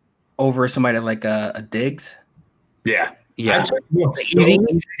more over somebody like a Diggs? Yeah. Yeah. Easy?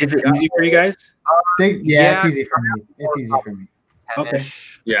 Is it easy for you guys? It's easy for me. It's easy for me. Okay.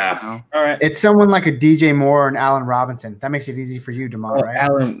 Yeah. All right. It's someone like a DJ Moore and Allen Robinson. That makes it easy for you, DeMar, right?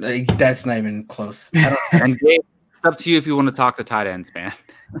 Allen, that's not even close. And Gabe, it's up to you if you want to talk to tight ends, man.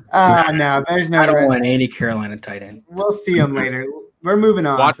 No, there's no. I don't want any Carolina tight end. We'll see him later. We're moving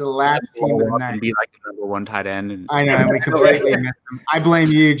on to the last team of the night. Be like the number 1 tight end. I know, and we completely missed him. I blame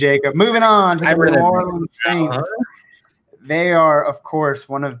you, Jacob. Moving on to the New Orleans Saints. They are, of course,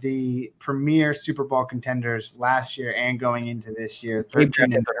 one of the premier Super Bowl contenders last year and going into this year.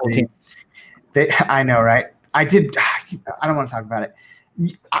 13-3. I know, right? I don't want to talk about it.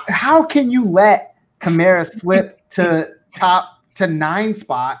 How can you let Kamara slip to 9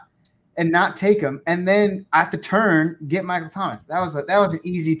 spot and not take him, and then at the turn get Michael Thomas? That was an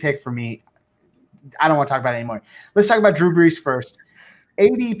easy pick for me. I don't want to talk about it anymore. Let's talk about Drew Brees first.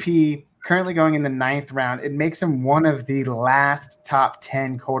 ADP. Currently going in the 9th round, it makes him one of the last top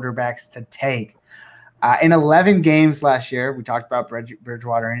 10 quarterbacks to take. In 11 games last year, we talked about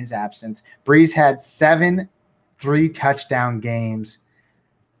Bridgewater in his absence. Brees had 7 3-touchdown games.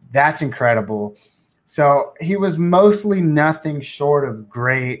 That's incredible. So he was mostly nothing short of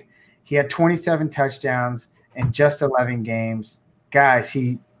great. He had 27 touchdowns in just 11 games. Guys,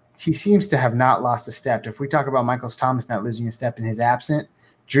 he seems to have not lost a step. If we talk about Michael Thomas not losing a step in his absence,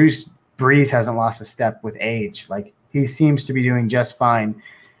 Brees hasn't lost a step with age. Like, he seems to be doing just fine.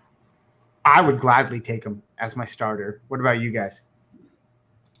 I would gladly take him as my starter. What about you guys?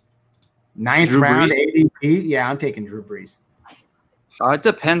 9th round ADP? Yeah, I'm taking Drew Brees. It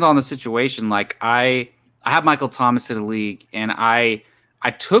depends on the situation. Like, I have Michael Thomas in the league, and I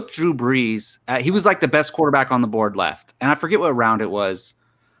took Drew Brees. He was like the best quarterback on the board left. And I forget what round it was.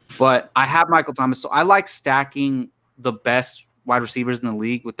 But I have Michael Thomas. So I like stacking the best wide receivers in the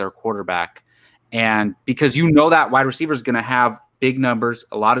league with their quarterback. And because that wide receiver is going to have big numbers,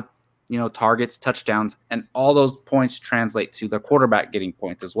 a lot of targets, touchdowns, and all those points translate to the quarterback getting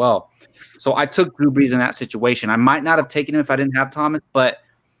points as well. So I took Drew Brees in that situation. I might not have taken him if I didn't have Thomas, but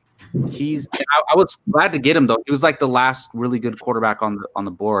I was glad to get him, though. He was like the last really good quarterback on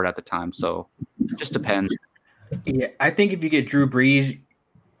the board at the time. So it just depends. Yeah, I think if you get Drew Brees,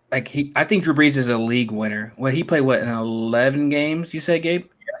 I think Drew Brees is a league winner. He played in 11 games? You said, Gabe?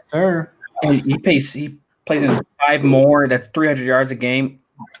 Yes, sir. And he plays in 5 more. That's 300 yards a game.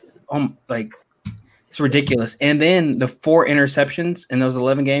 It's ridiculous. And then the 4 interceptions in those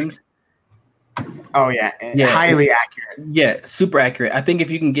 11 games. Oh yeah, highly accurate. Yeah, super accurate. I think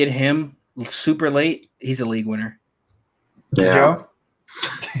if you can get him super late, he's a league winner. Yeah. Joe?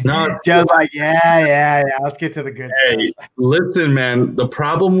 No, Joe's like, yeah. Let's get to the good stuff. Listen, man. The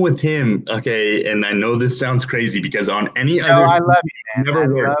problem with him, okay, and I know this sounds crazy because on any other I love you, man.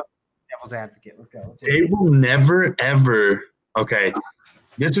 Never work. Devil's advocate. Let's go. They will never, ever. Okay,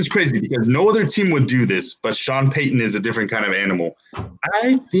 this is crazy because no other team would do this, but Sean Payton is a different kind of animal.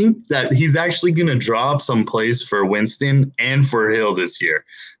 I think that he's actually going to draw up some plays for Winston and for Hill this year.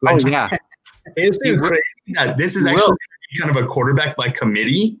 It's crazy that this is actually kind of a quarterback by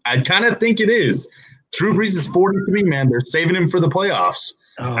committee. I kind of think it is. Drew Brees is 43, man. They're saving him for the playoffs.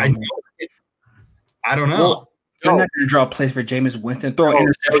 I don't know. Well, they're not going to draw plays for Jameis Winston. Throw an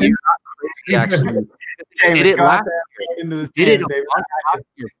interception. Actually, did it last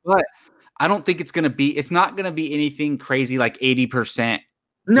year, but I don't think it's not going to be anything crazy like 80%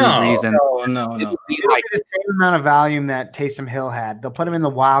 No, no. It'll be the same amount of volume that Taysom Hill had. They'll put him in the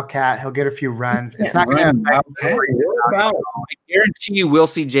Wildcat. He'll get a few runs. It's not going to I guarantee you we'll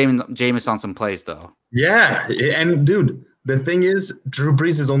see Jameis on some plays, though. Yeah, and dude, the thing is, Drew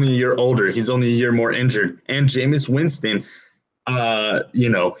Brees is only a year older. He's only a year more injured. And Jameis Winston,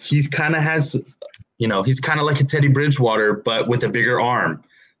 he's kind of like a Teddy Bridgewater, but with a bigger arm.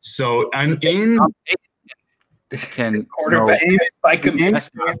 So I'm in. Can quarterback like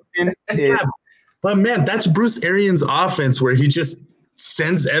but man, that's Bruce Arians' offense where he just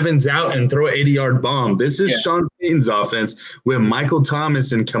sends Evans out and throw an 80-yard bomb. This is Sean Payton's offense with Michael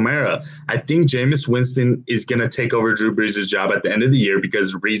Thomas and Kamara. I think Jameis Winston is going to take over Drew Brees' job at the end of the year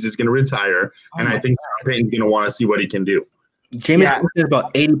because Brees is going to retire, and I think Sean Payton's going to want to see what he can do. Jameis Winston is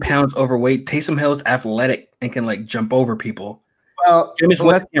about 80 pounds overweight. Taysom Hill's athletic and can jump over people. Well,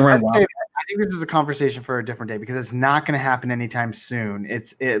 Jameis can run wild. I think this is a conversation for a different day because it's not going to happen anytime soon.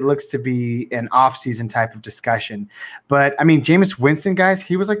 It looks to be an off-season type of discussion. But, I mean, Jameis Winston, guys,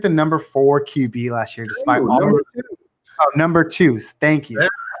 he was like the number 4 QB last year despite number 2. Thank you. Yeah.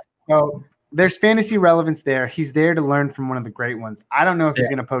 So there's fantasy relevance there. He's there to learn from one of the great ones. I don't know if he's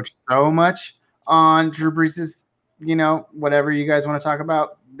going to poach so much on Drew Brees' whatever you guys want to talk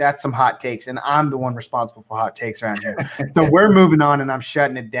about. That's some hot takes, and I'm the one responsible for hot takes around here. So we're moving on, and I'm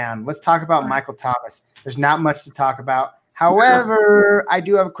shutting it down. Let's talk about Michael Thomas. There's not much to talk about. However, I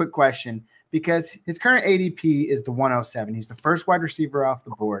do have a quick question because his current ADP is the 107. He's the first wide receiver off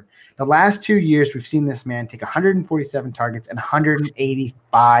the board. The last 2 years, we've seen this man take 147 targets and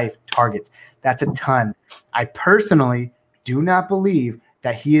 185 targets. That's a ton. I personally do not believe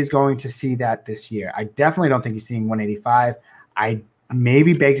that he is going to see that this year. I definitely don't think he's seeing 185. I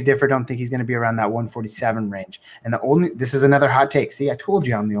maybe beg to differ. Don't think he's going to be around that 147 range. And this is another hot take. See, I told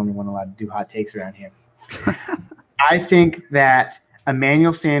you I'm the only one allowed to do hot takes around here. I think that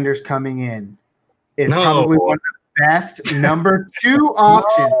Emmanuel Sanders coming in is probably one of the best number 2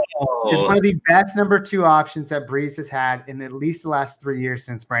 options. Is one of the best number 2 options that Brees has had in at least the last 3 years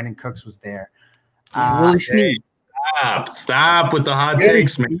since Brandon Cooks was there. Stop with the hot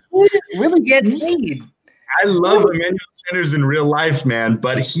takes, man. Really Snead. I love Emmanuel Sanders in real life, man,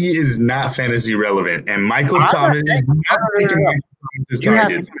 but he is not fantasy relevant. And Michael Thomas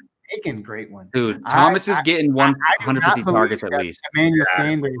is taking great one. Dude, Thomas is getting 150 targets at least. Emmanuel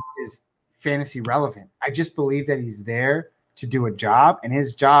Sanders is fantasy relevant. I just believe that he's there to do a job, and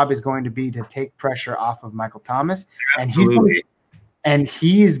his job is going to be to take pressure off of Michael Thomas. Absolutely. And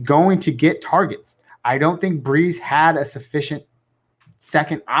he's going to get targets. I don't think Brees had a sufficient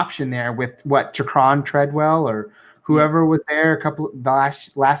second option there with Jaquan Treadwell or whoever was there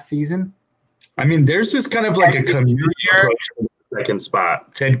last season. I mean, there's just kind of like a community approach to the second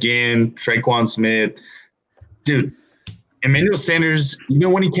spot. Ted Ginn, Traquan Smith. Dude, Emmanuel Sanders,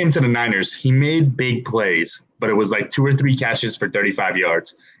 when he came to the Niners, he made big plays, but it was like 2 or 3 catches for 35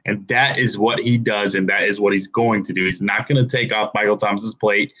 yards. And that is what he does, and that is what he's going to do. He's not going to take off Michael Thomas's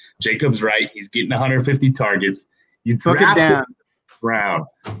plate. Jacob's right. He's getting 150 targets. You draft him round.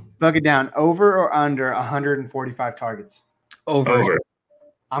 Book it down. Over or under 145 targets? Over.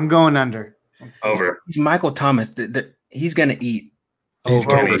 I'm going under. Over. He's Michael Thomas. He's going to eat.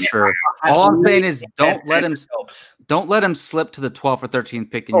 Over for sure. All I'm saying is don't let him slip to the 12th or 13th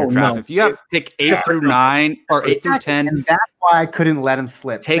pick in your draft. If you have pick 8 through 9 or 8 through 10, and that's why I couldn't let him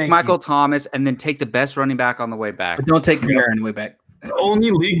slip. Take Michael Thomas and then take the best running back on the way back. But don't take Kamara on the way back. The only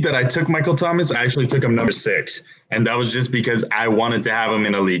league that I took Michael Thomas, I actually took him number 6. And that was just because I wanted to have him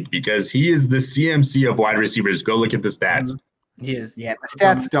in a league because he is the CMC of wide receivers. Go look at the stats. He is. Yeah, the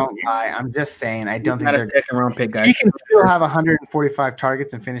stats don't lie. I'm just saying. I don't think they're second round pick, guys. He can still have 145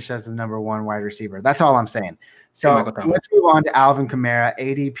 targets and finish as the number 1 wide receiver. That's all I'm saying. So let's move on to Alvin Kamara,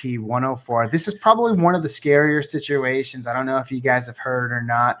 ADP 104. This is probably one of the scarier situations. I don't know if you guys have heard or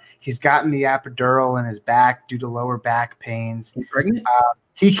not. He's gotten the epidural in his back due to lower back pains. He's pregnant?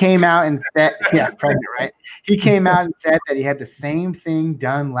 He came out and said, pregnant, right? He came out and said that he had the same thing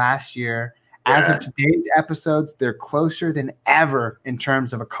done last year. As of today's episodes, they're closer than ever in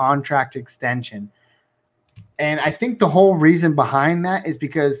terms of a contract extension. And I think the whole reason behind that is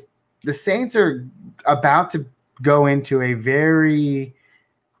because the Saints are about to go into a very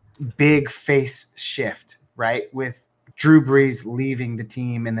big face shift, right? With Drew Brees leaving the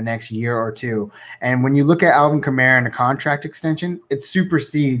team in the next year or 2. And when you look at Alvin Kamara and a contract extension, it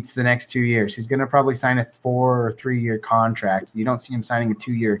supersedes the next 2 years. He's going to probably sign a 4 or 3 year contract. You don't see him signing a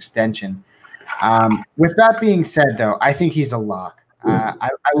 2-year extension. With that being said, though, I think he's a lock. I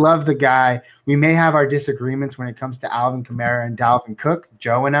love the guy. We may have our disagreements when it comes to Alvin Kamara and Dalvin Cook,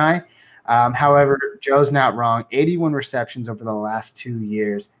 Joe and I. However, Joe's not wrong. 81 receptions over the last 2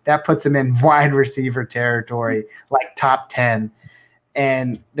 years. That puts him in wide receiver territory, like top 10.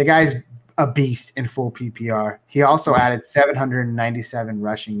 And the guy's a beast in full PPR. He also added 797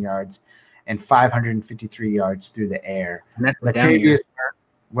 rushing yards and 553 yards through the air. Latavius,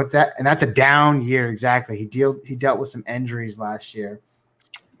 what's that? And that's a down year, exactly. He dealt with some injuries last year.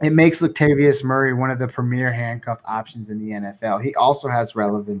 It makes Latavius Murray one of the premier handcuff options in the NFL. He also has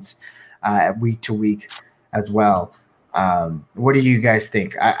relevance week to week as well. What do you guys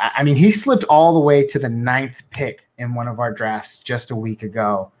think? I mean, he slipped all the way to the 9th pick in one of our drafts just a week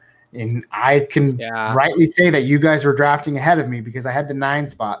ago. And I can rightly say that you guys were drafting ahead of me because I had the 9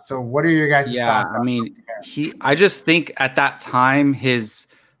 spot. So what are your guys' thoughts? I mean, I just think at that time his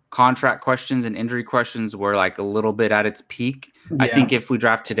contract questions and injury questions were like a little bit at its peak. Yeah. I think if we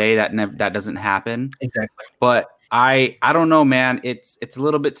draft today, that doesn't happen. Exactly. But I don't know, man. It's a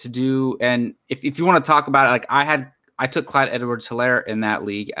little bit to do. And if you want to talk about it, like I took Clyde Edwards-Helaire in that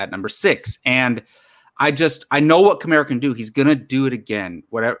league at number 6, and I know what Kamara can do. He's gonna do it again.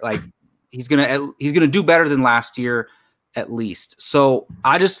 Whatever, like he's gonna do better than last year at least. So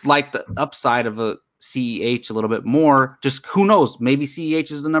I just like the upside of a CEH a little bit more. Just who knows? Maybe CEH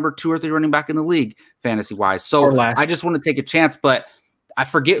is the number 2 or 3 running back in the league fantasy wise. So I just want to take a chance, but I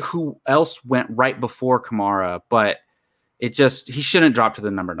forget who else went right before Kamara, but he shouldn't drop to the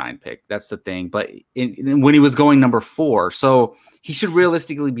number 9 pick. That's the thing. But when he was going number 4, so he should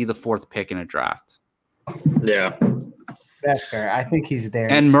realistically be the 4th pick in a draft. Yeah, that's fair. I think he's there.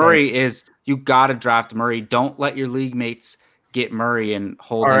 And Murray you got to draft Murray. Don't let your league mates get Murray and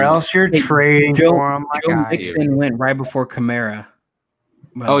hold him. Or else you're trading for him. Joe Mixon went right before Kamara.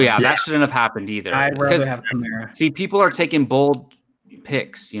 Well, that shouldn't have happened either. I'd rather have Kamara. See, people are taking bold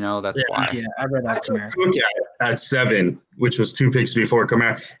picks, that's why. Yeah, I'd rather have Kamara. Cook at 7, which was 2 picks before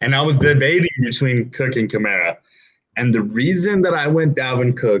Kamara. And I was debating between Cook and Kamara. And the reason that I went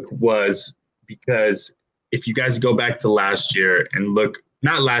Dalvin Cook was because if you guys go back to last year and look,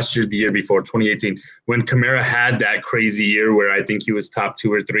 not last year, the year before, 2018, when Kamara had that crazy year where I think he was top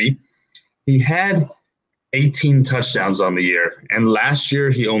 2 or 3, he had 18 touchdowns on the year. And last year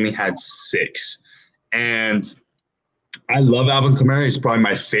he only had 6. And I love Alvin Kamara. He's probably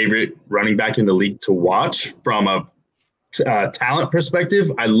my favorite running back in the league to watch from a talent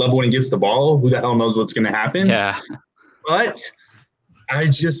perspective. I love when he gets the ball. Who the hell knows what's going to happen? Yeah. But I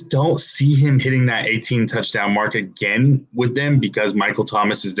just don't see him hitting that 18 touchdown mark again with them because Michael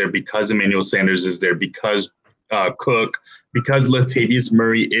Thomas is there, because Emmanuel Sanders is there, because Cook, because Latavius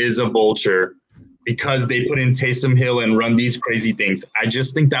Murray is a vulture, because they put in Taysom Hill and run these crazy things. I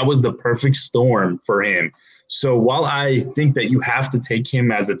just think that was the perfect storm for him. So while I think that you have to take him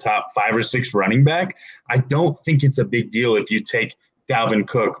as a top 5 or 6 running back, I don't think it's a big deal if you take Dalvin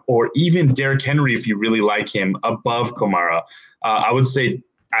Cook or even Derrick Henry if you really like him above Kamara. I would say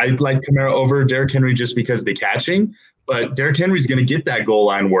I'd like Kamara over Derrick Henry just because the catching, but Derrick Henry's going to get that goal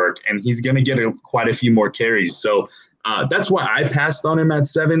line work, and he's going to get quite a few more carries. So that's why I passed on him at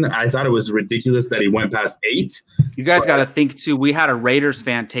 7. I thought it was ridiculous that he went past 8. You guys got to think, too, we had a Raiders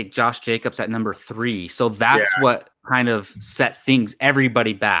fan take Josh Jacobs at number 3. So that's what kind of set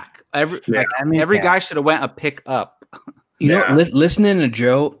everybody back. Every guy should have went a pick up. You know, listening to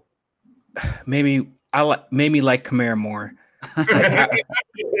Joe made me like Kamara more.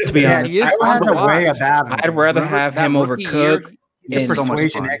 To be honest, I'd rather have him over Cook. He's a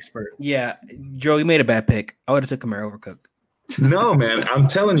persuasion expert. Yeah, Joe, you made a bad pick. I would have took Kamara over Cook. No, man, I'm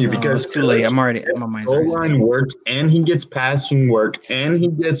telling you because it's too late. I'm already. My mind's goal line work, and he gets passing work, and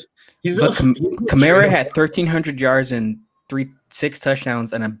Kamara had 1,300 yards and 6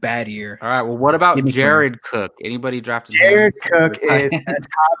 touchdowns and a bad year. All right. Well, what about Jared Cook? Anybody drafted Jared Cook is a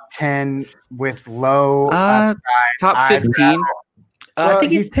top 10 with low upside. Top 15. I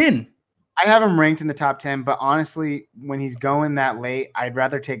think he's 10. I have him ranked in the top 10, but honestly, when he's going that late, I'd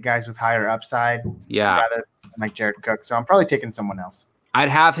rather take guys with higher upside. Yeah. Rather than like Jared Cook. So I'm probably taking someone else. I'd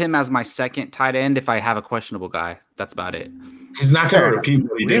have him as my second tight end if I have a questionable guy. That's about it. He's not going to repeat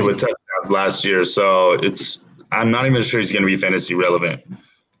what he did with touchdowns last year, so I'm not even sure he's going to be fantasy relevant.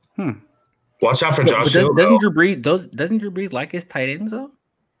 Watch out for Josh Hill. Doesn't Drew Brees like his tight ends though?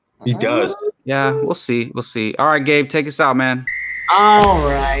 He does. Yeah, we'll see. All right, Gabe, take us out, man. All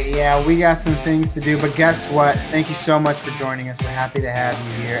right. Yeah, we got some things to do, but guess what? Thank you so much for joining us. We're happy to have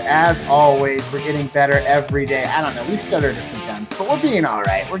you here. As always, we're getting better every day. I don't know. We stuttered a few times, but we're being all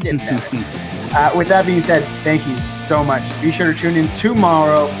right. We're getting better. With that being said, thank you so much. Be sure to tune in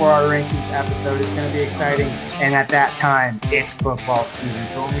tomorrow for our rankings episode. It's going to be exciting. And at that time, it's football season.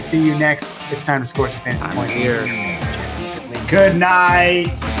 So when we see you next, it's time to score some fantasy points. Here. Good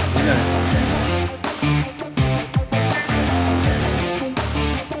night.